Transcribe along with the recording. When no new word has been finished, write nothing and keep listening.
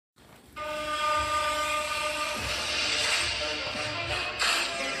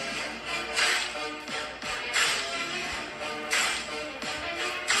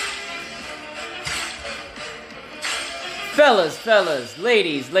Fellas,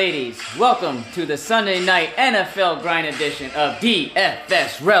 ladies, welcome to the Sunday night NFL grind edition of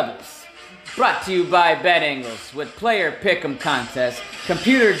DFS Rebels. Brought to you by BetAngles with player pick'em contests,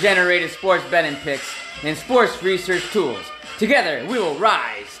 computer-generated sports betting picks, and sports research tools. Together, we will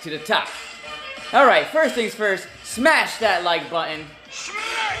rise to the top. Alright, first things first, smash that like button.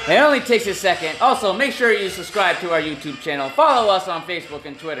 It only takes a second. Also, make sure you subscribe to our YouTube channel. Follow us on Facebook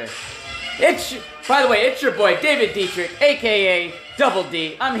and Twitter. By the way, it's your boy David Dietrich, aka Double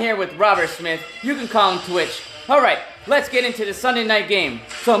D. I'm here with Robert Smith. You can call him Twitch. Alright, let's get into the Sunday night game.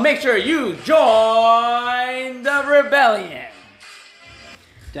 So make sure you join the rebellion.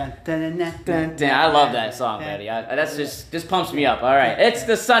 Dun, dun, dun, dun, dun. I love that song, buddy. That's just pumps me up. Alright, it's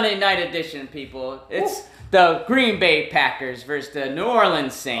the Sunday night edition, people. It's the Green Bay Packers versus the New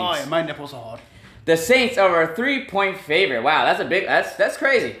Orleans Saints. Oh yeah, my nipples are hard. The Saints are a 3-point favorite. Wow, that's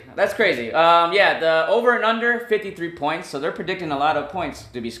crazy. That's crazy. The over and under 53 points. So they're predicting a lot of points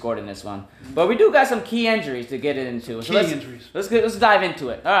to be scored in this one. But we do got some key injuries to get into. So let's dive into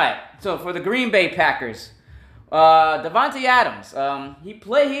it. All right. So for the Green Bay Packers, Davante Adams. He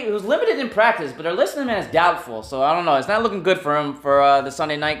was limited in practice, but they're listing him as doubtful. So I don't know. It's not looking good for him for the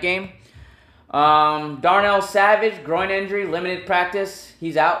Sunday night game. Darnell Savage, groin injury, limited practice.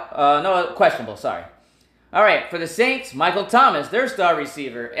 He's out. Questionable, sorry. All right, for the Saints, Michael Thomas, their star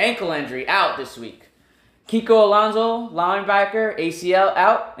receiver, ankle injury, out this week. Kiko Alonso, linebacker, ACL,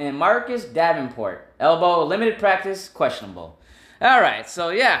 out. And Marcus Davenport, elbow, limited practice, questionable. All right,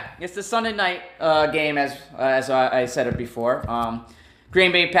 so yeah, it's the Sunday night game, as I said it before.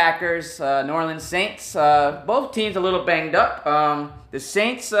 Green Bay Packers, New Orleans Saints, both teams a little banged up. The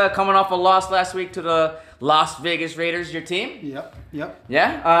Saints coming off a loss last week to the Las Vegas Raiders, your team. Yep.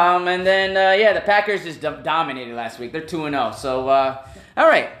 Yeah, and then, the Packers just dominated last week. They're 2-0, so, all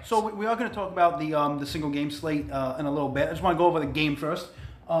right. So we are going to talk about the single game slate in a little bit. I just want to go over the game first.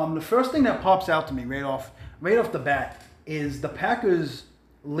 The first thing that pops out to me right off the bat is the Packers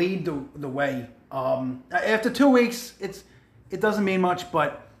lead the way. After 2 weeks, it doesn't mean much,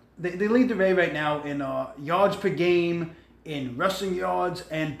 but they lead the way right now in yards per game, in rushing yards,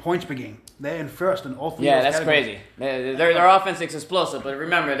 and points per game. They're in first in all three. Yeah, that's categories. Crazy. Their offense is explosive, but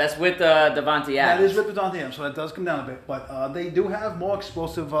remember, that's with Davante Adams. That is with Davante Adams, so that does come down a bit. But they do have more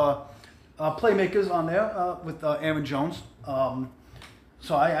explosive playmakers on there with Aaron Jones.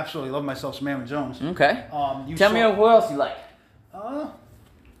 So I absolutely love myself some Aaron Jones. Okay. Tell me who else you like.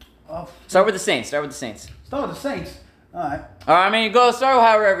 Start with the Saints. Start with the Saints. All right. I mean, go start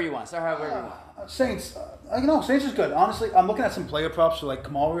however you want. Saints. Saints is good. Honestly, I'm looking at some player props for like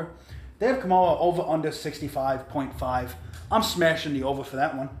Kamara. They have Kamara over under 65.5. I'm smashing the over for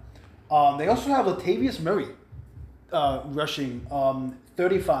that one. They also have Latavius Murray rushing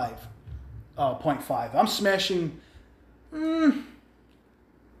 35.5. I'm smashing. I'm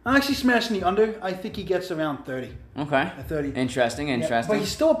actually smashing the under. I think he gets around 30. Okay. 30. Interesting. Yeah, but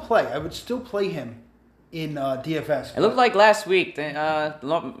he's still a play. I would still play him in DFS. It looked like last week,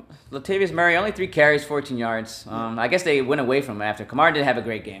 Latavius Murray, only 3 carries, 14 yards. I guess they went away from him after. Kamara did have a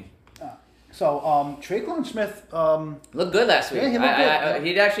great game. So Tre'Quan Smith looked good last week. Yeah, he looked good.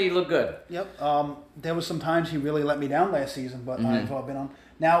 He actually looked good. Yep. There was some times he really let me down last season, but I've been on.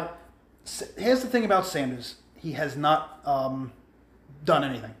 Now, here's the thing about Sanders. He has not done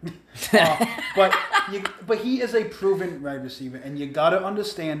anything. But he is a proven wide receiver, and you got to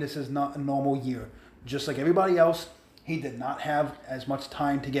understand this is not a normal year. Just like everybody else, he did not have as much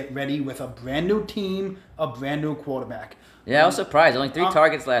time to get ready with a brand new team, a brand new quarterback. Yeah, I was surprised. Only 3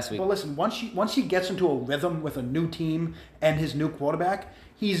 targets last week. Well, listen, once he gets into a rhythm with a new team and his new quarterback,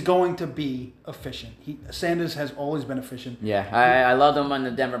 he's going to be efficient. Sanders has always been efficient. Yeah, I loved him on the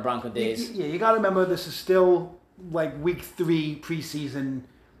Denver Bronco days. Yeah, you got to remember this is still like week 3 preseason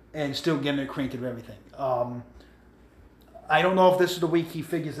and still getting acquainted with everything. I don't know if this is the week he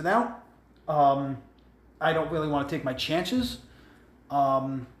figures it out. I don't really want to take my chances.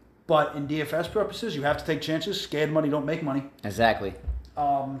 But in DFS purposes, you have to take chances. Scared money don't make money. Exactly.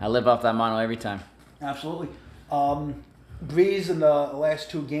 I live off that model every time. Absolutely. Breeze in the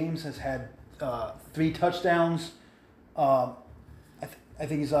last 2 games has had 3 touchdowns. I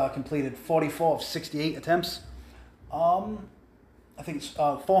think he's completed 44 of 68 attempts. I think it's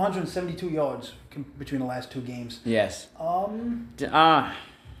 472 yards between the last 2 games. Yes.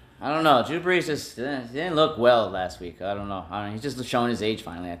 I don't know. Drew Brees just didn't look well last week. I don't know. He's just showing his age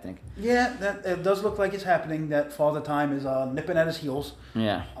finally, I think. Yeah, it does look like it's happening. That Father Time is nipping at his heels.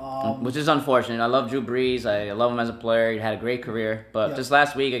 Yeah, which is unfortunate. I love Drew Brees. I love him as a player. He had a great career. But just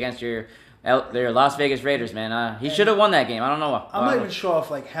last week against your Las Vegas Raiders, man, he should have won that game. I don't know. I'm not even sure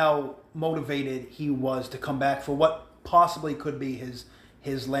if how motivated he was to come back for what possibly could be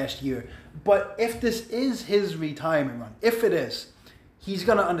his last year. But if this is his retirement run, if it is, he's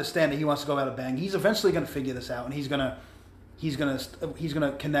gonna understand that he wants to go out a bang. He's eventually gonna figure this out, and he's gonna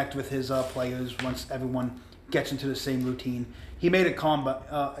connect with his players once everyone gets into the same routine. He made a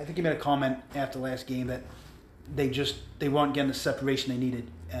I think he made a comment after last game that they weren't getting the separation they needed.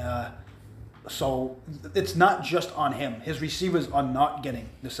 So it's not just on him. His receivers are not getting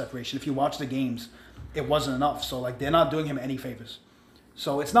the separation. If you watch the games, it wasn't enough. So like they're not doing him any favors.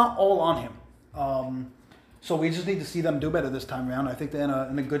 So it's not all on him. So we just need to see them do better this time around. I think they're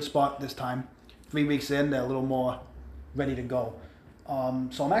in a good spot this time. 3 weeks in, they're a little more ready to go.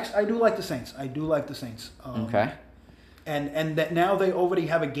 So I do like the Saints. Okay. And that now they already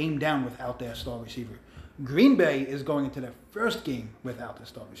have a game down without their star receiver. Green Bay is going into their first game without their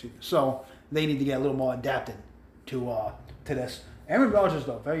star receiver. So they need to get a little more adapted to this. Aaron Rodgers,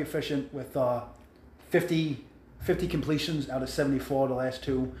 though, very efficient with 50 completions out of 74 the last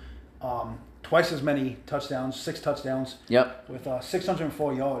two. Twice as many touchdowns, 6 touchdowns. Yep. With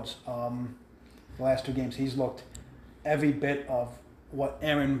 604 yards the last 2 games. He's looked every bit of what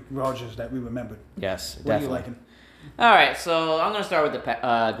Aaron Rodgers that we remembered. Yes, What definitely. do you like him? All right, so I'm gonna start with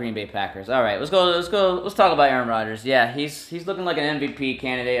the Green Bay Packers. All right, let's talk about Aaron Rodgers. Yeah, he's looking like an MVP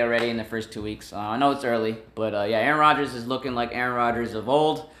candidate already in the first 2 weeks. I know it's early, but yeah, Aaron Rodgers is looking like Aaron Rodgers of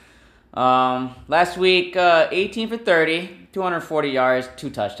old. Last week, 18 for 30, 240 yards, 2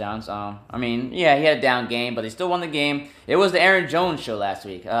 touchdowns. I mean, yeah, he had a down game, but he still won the game. It was the Aaron Jones show last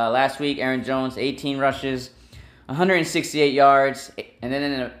week. Last week, Aaron Jones, 18 rushes, 168 yards, and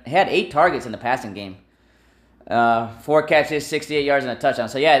then he had 8 targets in the passing game. 4 catches, 68 yards, and a touchdown.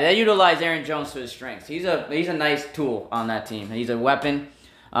 So yeah, they utilize Aaron Jones to his strengths. He's a nice tool on that team. He's a weapon.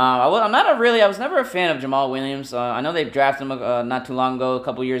 I was never a fan of Jamal Williams. I know they drafted him not too long ago, a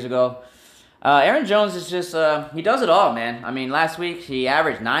couple years ago. Aaron Jones is just he does it all, man. I mean, last week he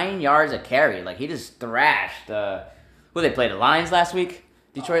averaged 9 yards a carry. Like he just thrashed. Who they played? The Lions last week?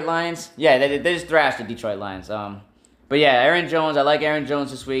 Detroit Lions. Yeah, they just thrashed the Detroit Lions. But yeah, Aaron Jones. I like Aaron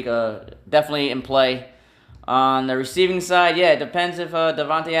Jones this week. Definitely in play. On the receiving side, yeah, it depends if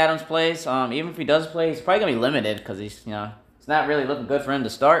Davante Adams plays. Even if he does play, he's probably gonna be limited because it's not really looking good for him to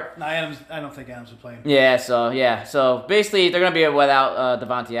start. No, I don't think Adams is playing. Yeah, so basically they're gonna be without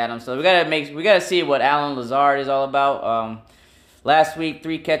Davante Adams. So we gotta see what Alan Lazard is all about. Last week,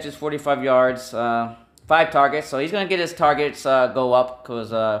 3 catches, 45 yards, 5 targets. So he's gonna get his targets go up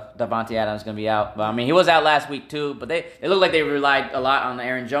because Davante Adams is gonna be out. But, I mean, he was out last week too. But it looked like they relied a lot on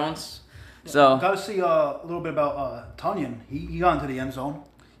Aaron Jones. So got to see a little bit about Tunyon. He got into the end zone.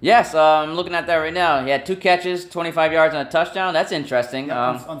 Yes, I'm looking at that right now. He had 2 catches, 25 yards, and a touchdown. That's interesting.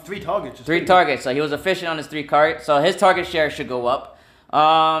 Yeah, on 3 targets. 3 targets. So he was efficient on his 3 targets. So his target share should go up.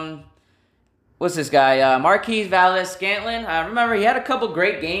 What's this guy? Marquise Valdes-Scantling. I remember he had a couple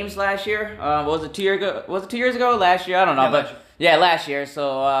great games last year. Was it 2 years ago? Was it 2 years ago? Last year? I don't know. Last year.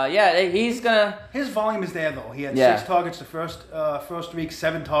 So, he's going to... His volume is there, though. He had 6 targets the first week,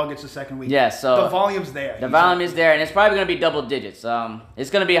 7 targets the second week. Yeah, so... The volume's there. The volume is there, and it's probably going to be double digits. It's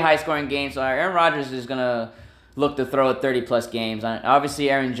going to be a high-scoring game, so Aaron Rodgers is going to look to throw at 30-plus games.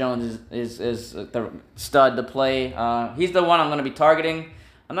 Obviously, Aaron Jones is the stud to play. He's the one I'm going to be targeting.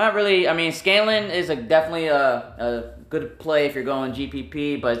 I'm not really... I mean, Scanlon is definitely a good play if you're going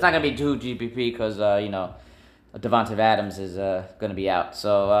GPP, but it's not going to be too GPP because, Davante Adams is going to be out.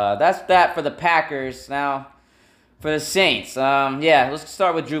 So that's that for the Packers. Now, for the Saints, let's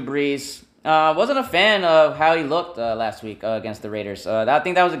start with Drew Brees. Wasn't a fan of how he looked last week against the Raiders. I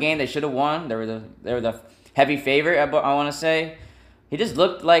think that was a game they should have won. They were the heavy favorite, I want to say. He just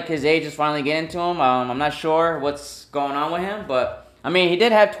looked like his age is finally getting to him. I'm not sure what's going on with him, but, I mean, he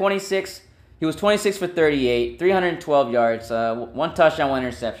did have 26. He was 26 for 38, 312 yards, 1 touchdown, 1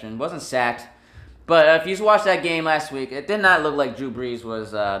 interception. Wasn't sacked. But if you watched that game last week, it did not look like Drew Brees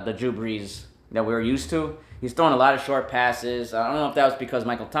was the Drew Brees that we were used to. He's throwing a lot of short passes. I don't know if that was because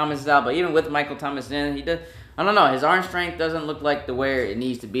Michael Thomas is out, but even with Michael Thomas in, I don't know. His arm strength doesn't look like the way it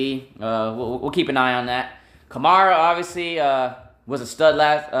needs to be. We'll keep an eye on that. Kamara obviously was a stud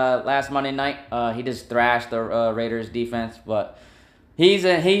last Monday night. He just thrashed the Raiders defense, but he's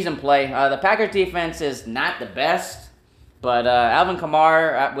in play. The Packers defense is not the best. But Alvin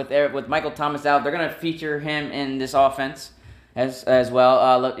Kamara, with Michael Thomas out, they're going to feature him in this offense as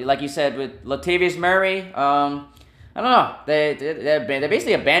well. Like you said, with Latavius Murray, I don't know. They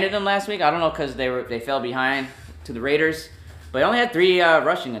basically abandoned him last week. I don't know because they fell behind to the Raiders. But he only had 3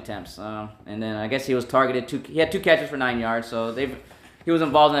 rushing attempts. And then I guess he was targeted. He had 2 catches for 9 yards. So he was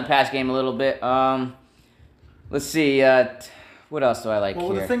involved in the pass game a little bit. Let's see. What else do I like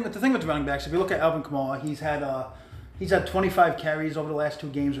here? The thing with running backs, if you look at Alvin Kamara, he's had He's had 25 carries over the last 2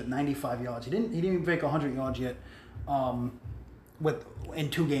 games with 95 yards. He didn't even break 100 yards yet, in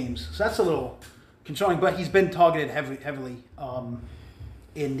 2 games. So that's a little concerning. But he's been targeted heavily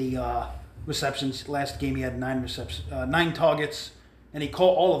in the receptions. Last game he had 9 targets, and he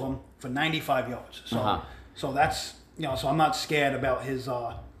caught all of them for 95 yards. So so that's so I'm not scared about his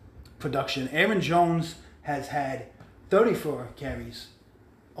production. Aaron Jones has had 34 carries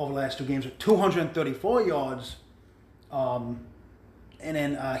over the last 2 games with 234 yards. And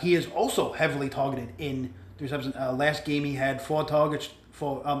then he is also heavily targeted in the receptions. Last game he had 8 targets,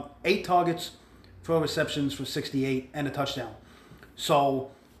 4 receptions for 68 and a touchdown.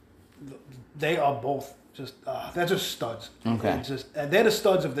 So they are both they're just studs. Okay. They're the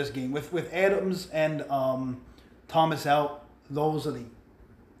studs of this game. With Adams and Thomas out,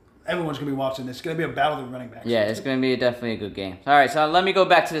 everyone's gonna be watching this. It's gonna be a battle of the running backs. Yeah, it's gonna be definitely a good game. All right, so let me go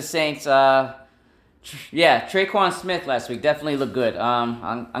back to the Saints. Traquan Smith last week definitely looked good.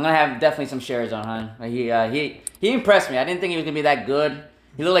 I'm gonna have definitely some shares on him. He impressed me. I didn't think he was gonna be that good.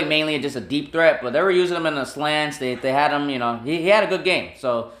 He looked like mainly just a deep threat, but they were using him in the slants. They had him. He had a good game.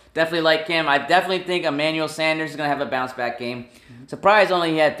 So definitely like him. I definitely think Emmanuel Sanders is gonna have a bounce back game. Surprised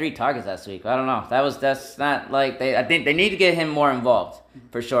only he had 3 targets last week. I don't know. That's not like I think they need to get him more involved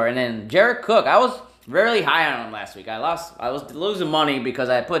for sure. And then Jared Cook, I was really high on him last week. I was losing money because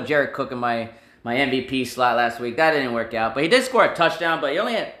I put Jared Cook in my MVP slot last week. That didn't work out. But he did score a touchdown, but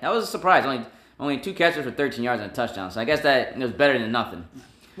that was a surprise. Only 2 catches for 13 yards and a touchdown. So I guess that was better than nothing.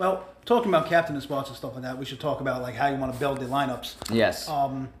 Well, talking about captain and spots and stuff like that, we should talk about like how you want to build the lineups. Yes.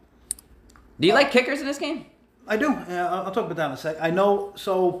 Do you like kickers in this game? I do. I'll talk about that in a sec. I know.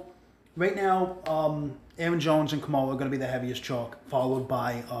 So right now, Aaron Jones and Kamara are going to be the heaviest chalk, followed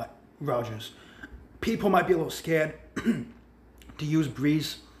by Rodgers. People might be a little scared to use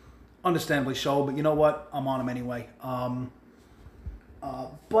Breeze. Understandably so, but you know what? I'm on him anyway.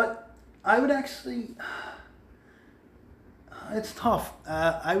 But I would actually... it's tough.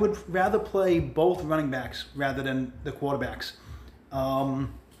 I would rather play both running backs rather than the quarterbacks.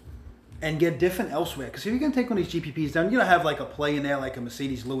 And get different elsewhere. Because if you're going to take one of these GPPs down, you're going to have like a play in there like a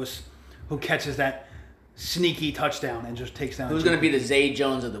Mercedes Lewis who catches that sneaky touchdown and just takes down... Who's going to be the Zay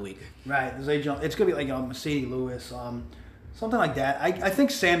Jones of the week? Right, the Zay Jones. It's going to be like Mercedes Lewis, something like that. I think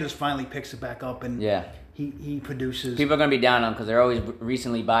Sanders finally picks it back up and he produces. People are going to be down on him because they're always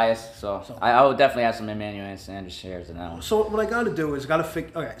recently biased. So I would definitely have some Emmanuel Sanders shares in that one. So what I got to do is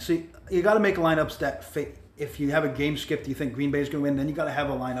so you got to make lineups that fit. If you have a game skip, you think Green Bay is going to win, then you got to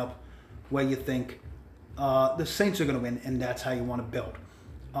have a lineup where you think the Saints are going to win, and that's how you want to build.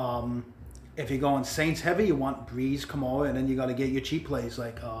 If you're going Saints heavy, you want Breeze, Kamara, and then you got to get your cheap plays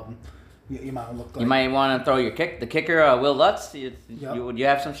like. You might look like... You might want to throw the kicker, Will Lutz. Would you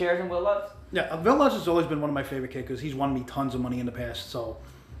have some shares in Will Lutz? Yeah, Will Lutz has always been one of my favorite kickers. He's won me tons of money in the past. So,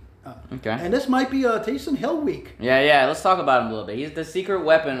 okay. And this might be Taysom Hill week. Yeah. Let's talk about him a little bit. He's the secret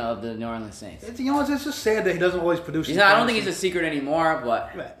weapon of the New Orleans Saints. It's just sad that he doesn't always produce. I don't think he's a secret anymore,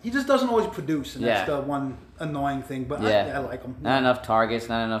 but right. He just doesn't always produce, and that's the one annoying thing. But I like him. Not enough targets,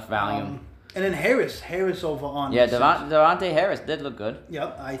 not enough volume. And then Harris over on... Yeah, Devontae Harris did look good.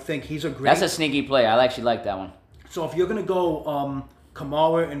 Yep, I think he's a great... That's a sneaky play. I actually like that one. So if you're going to go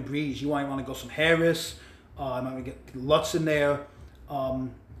Kamara and Breeze, you might want to go some Harris. You might want to get Lutz in there.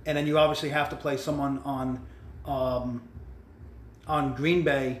 And then you obviously have to play someone on Green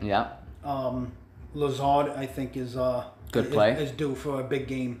Bay. Yeah. Lazard, I think, is... good play. Is due for a big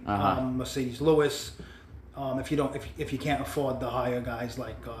game. Mercedes Lewis... if you can't afford the higher guys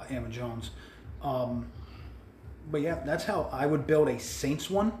like Aaron Jones, but yeah, that's how I would build a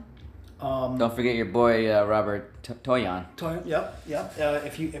Saints one. Don't forget your boy Robert Toyan. Yep.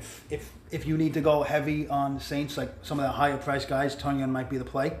 If you need to go heavy on Saints, like some of the higher price guys, Toyan might be the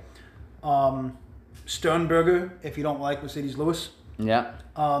play. Sternberger, if you don't like Mercedes Lewis. Yeah.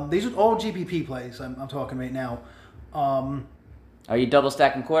 These are all GPP plays. I'm talking right now. Are you double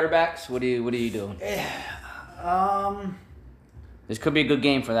stacking quarterbacks? What are you doing? This could be a good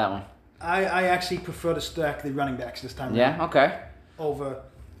game for that one. I actually prefer to stack the running backs this time. Yeah. Okay. Over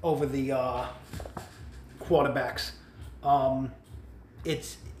the quarterbacks.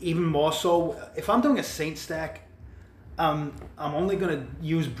 It's even more so if I'm doing a Saints stack. I'm only going to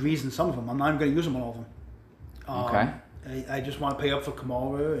use Breeze in some of them. I'm not even going to use them on all of them. Okay. I just want to pay up for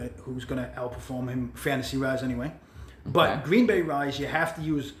Kamara, who's going to outperform him fantasy-wise anyway. But Green Bay Rise, you have to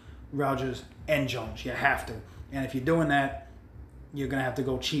use Rodgers and Jones. You have to. And if you're doing that, you're going to have to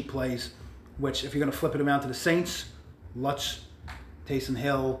go cheap plays, which if you're going to flip it around to the Saints, Lutz, Taysom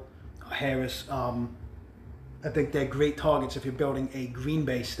Hill, Harris, I think they're great targets if you're building a Green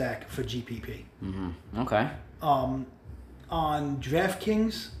Bay stack for GPP. Mm-hmm. Okay. On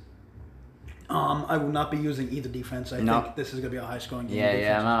DraftKings, I will not be using either defense. I think this is going to be a high-scoring game.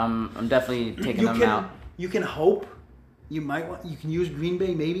 Yeah. I'm definitely taking them out. You can hope. You can use Green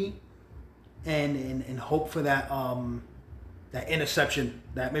Bay maybe, and hope for that that interception,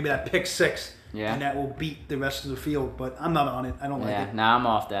 that pick six, and that will beat the rest of the field. But I'm not on it. I don't like it. Nah, I'm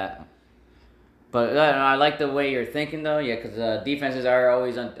off that. But I like the way you're thinking though, because defenses are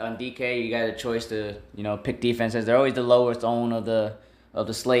always on DK. You got a choice to pick defenses. They're always the lowest own of the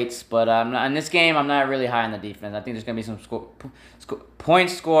slates. But in this game, I'm not really high on the defense. I think there's gonna be some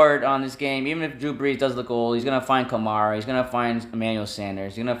points scored on this game. Even if Drew Brees does look old, he's gonna find Kamara. He's gonna find Emmanuel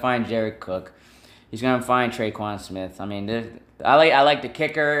Sanders. He's gonna find Jared Cook. He's gonna find Traquan Smith. I mean, I like the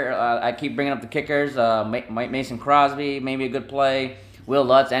kicker. I keep bringing up the kickers. Mason Crosby, maybe a good play. Will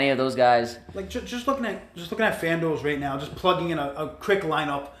Lutz, any of those guys. Like just looking at FanDuel's right now, just plugging in a quick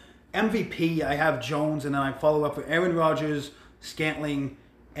lineup. MVP, I have Jones, and then I follow up with Aaron Rodgers, Scantling,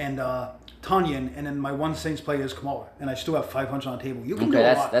 and Tunyon, and then my one Saints player is Kamara, and I still have 500 on the table. You can do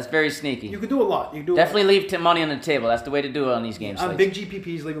a lot. That's very sneaky. You can do a lot. You can do definitely leave money on the table. That's the way to do it on these games. On big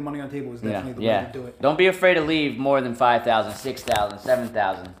GPPs, leaving money on the table is definitely the way to do it. Don't be afraid to leave more than 5,000, 6,000,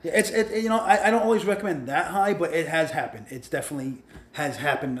 7,000. I don't always recommend that high, but it has happened. It's definitely has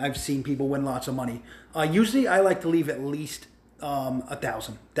happened. I've seen people win lots of money. Usually, I like to leave at least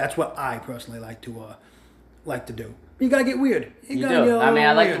 1,000. That's what I personally like to do. You gotta get weird. You do. I mean,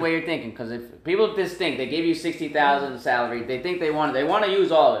 I like the way you're thinking, because if people just think they give you 60,000 salary, they think they want to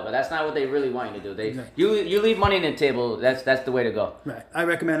use all of it, but that's not what they really want you to do. You leave money on the table. That's the way to go. Right. I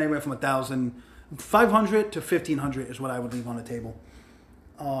recommend anywhere from 500 to 1,500 is what I would leave on the table.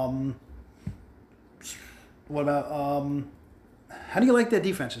 What about how do you like their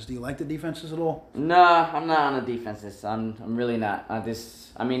defenses? Do you like the defenses at all? No, I'm not on the defenses. I'm really not. the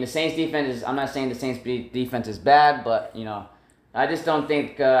Saints defense is. I'm not saying the Saints defense is bad, but I just don't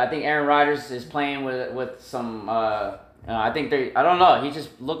think. I think Aaron Rodgers is playing with some. I think I don't know. He's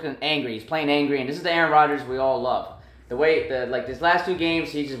just looking angry. He's playing angry, and this is the Aaron Rodgers we all love. The way these last two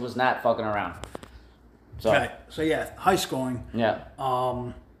games, he just was not fucking around. So. Right. So yeah, high scoring. Yeah.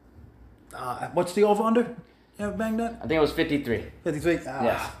 What's the over under? You ever banged that? I think it was 53. 53?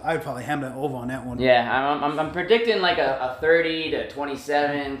 Yes. I would probably hammer that over on that one. Yeah, I'm predicting like a 30 to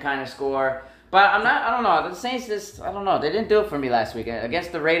 27 kind of score. But I don't know. The Saints I don't know. They didn't do it for me last week.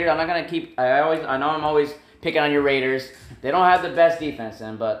 Against the Raiders, I'm not going to keep... I know I'm always picking on your Raiders. They don't have the best defense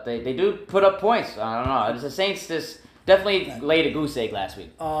then, but they do put up points. I don't know. The Saints just definitely laid a goose egg last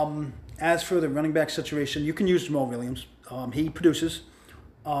week. As for the running back situation, you can use Jamal Williams. He produces.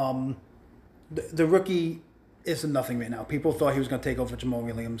 The rookie is nothing right now. People thought he was going to take over Jamal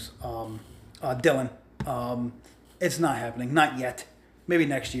Williams. Dylan. It's not happening. Not yet. Maybe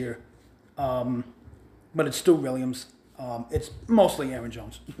next year. But it's still Williams. It's mostly Aaron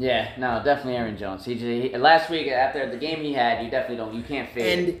Jones. Yeah, no, definitely Aaron Jones. He last week after the game he had, you can't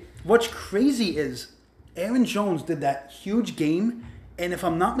fade it. And what's crazy is Aaron Jones did that huge game, and if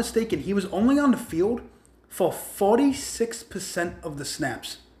I'm not mistaken, he was only on the field for 46% of the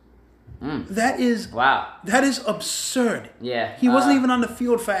snaps. That is absurd. Yeah. He wasn't even on the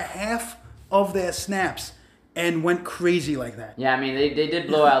field for half of their snaps and went crazy like that. Yeah, I mean they did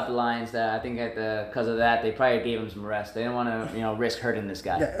blow out the Lions. I think because of that they probably gave him some rest. They didn't want to risk hurting this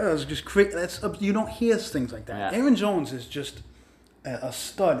guy. Yeah, it was just crazy. You don't hear things like that. Yeah. Aaron Jones is just a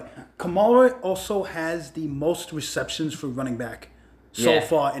stud. Kamara also has the most receptions for running back so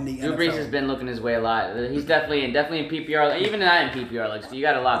far in the NFL. Drew Brees has been looking his way a lot. He's definitely in PPR. Even not in PPR, so you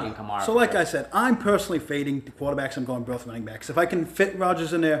got to lock in Kamara. So like I said, I'm personally fading the quarterbacks. I'm going both running backs. If I can fit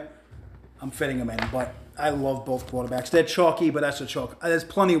Rodgers in there, I'm fitting him in. But I love both quarterbacks. They're chalky, but that's a chalk. There's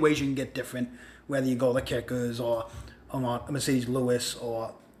plenty of ways you can get different, whether you go the kickers or Mercedes Lewis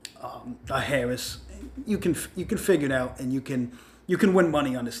or a Harris. You can figure it out, and you can win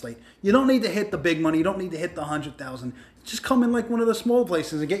money on the slate. You don't need to hit the big money. You don't need to hit the 100,000. Just come in like one of the small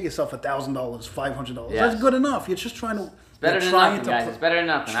places and get yourself $1,000, $500. Yes. That's good enough. You're just trying to. It's better than nothing, guys. It's better than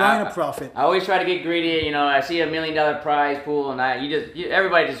nothing. Trying to profit. I always try to get greedy. I see $1 million prize pool, and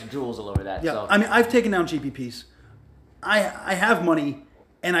everybody just drools all over that. Yeah, so. I mean, I've taken down GPPs. I have money,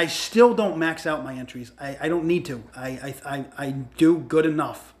 and I still don't max out my entries. I don't need to. I do good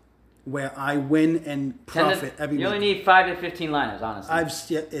enough where I win and profit every week. You only need 5 to 15 liners,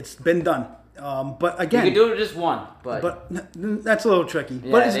 honestly. It's been done. But again, you can do it with just one, but that's a little tricky.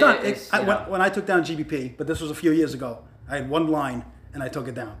 Yeah, but it's done. When I took down GBP, but this was a few years ago, I had one line and I took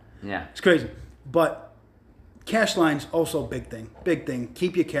it down. Yeah, it's crazy. But cash lines also big thing. Big thing.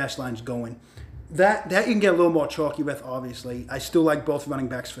 Keep your cash lines going. That you can get a little more chalky with. Obviously, I still like both running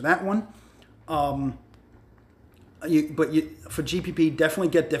backs for that one. For GPP, definitely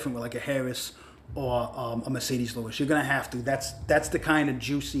get different with like a Harris or a Mercedes Lewis. You're gonna have to. That's the kind of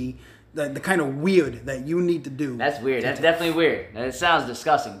juicy, the kind of weird that you need to do. That's weird. That's definitely weird. It sounds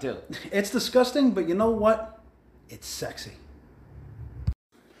disgusting too. It's disgusting, but you know what? It's sexy.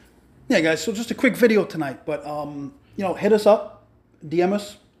 Yeah, guys. So just a quick video tonight, but hit us up, DM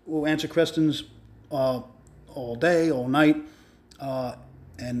us. We'll answer questions all day, all night,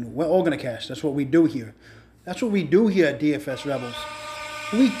 and we're all gonna cash. That's what we do here. That's what we do here at DFS Rebels.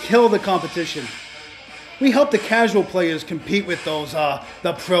 We kill the competition. We help the casual players compete with those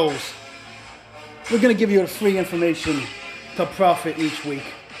the pros. We're gonna give you the free information to profit each week.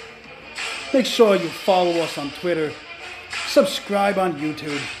 Make sure you follow us on Twitter, subscribe on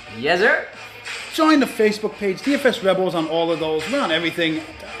YouTube. Yes, sir. Join the Facebook page, DFS Rebels on all of those. We're on everything,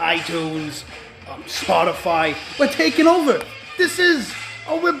 iTunes, Spotify. We're taking over. This is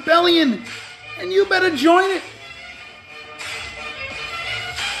a rebellion, and you better join it.